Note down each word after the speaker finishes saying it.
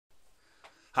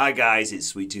Hi guys, it's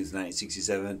Sweet Tooth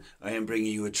 1967. I am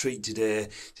bringing you a treat today.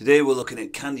 Today we're looking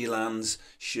at Candyland's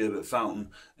sherbet fountain,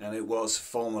 and it was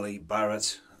formerly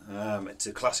Barrett. It's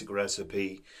a classic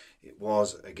recipe. It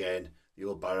was, again, the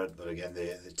old Barrett, but again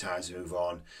the times move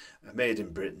on. Made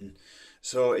in Britain.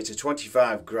 So it's a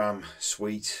 25-gram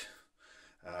sweet.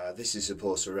 This is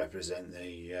supposed to represent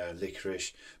the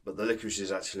licorice, but the licorice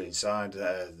is actually inside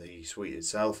the sweet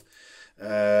itself.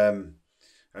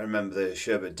 I remember the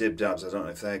sherbet dib dabs. I don't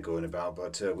know if they're going about,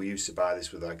 but we used to buy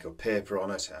this with like a paper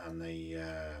on it, and the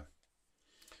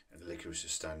licorice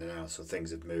was standing out. So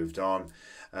things have moved on.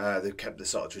 They've kept the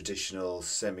sort of traditional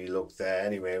semi look there.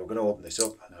 Anyway, we're going to open this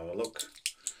up and have a look.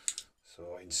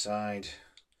 So inside,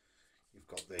 you've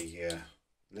got the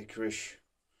licorice.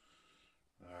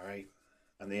 All right,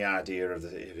 and the idea of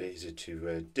it is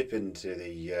to dip into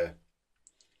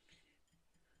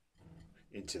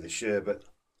the sherbet.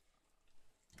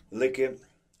 Lick it.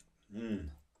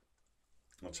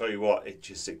 I'll tell you what, it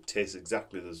tastes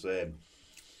exactly the same.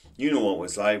 You know what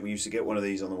it's like. We used to get one of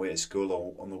these on the way to school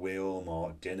or on the way home or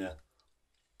at dinner.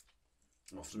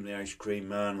 Often the ice cream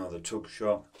man or the tuck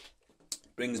shop.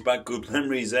 Brings back good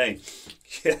memories, eh?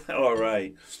 Yeah,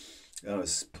 alright.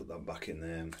 Let's put that back in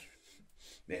there.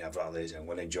 May have that later. I'm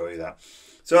going to enjoy that.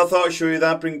 So I thought I'd show you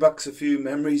that. Bring back a few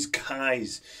memories,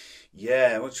 guys.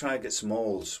 Yeah, we'll try and get some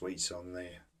old sweets on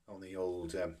the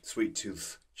old Sweet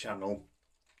Tooth channel.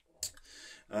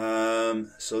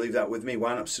 So leave that with me.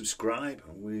 Why not subscribe?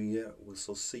 And we'll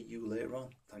see you later on.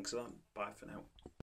 Thanks a lot. Bye for now.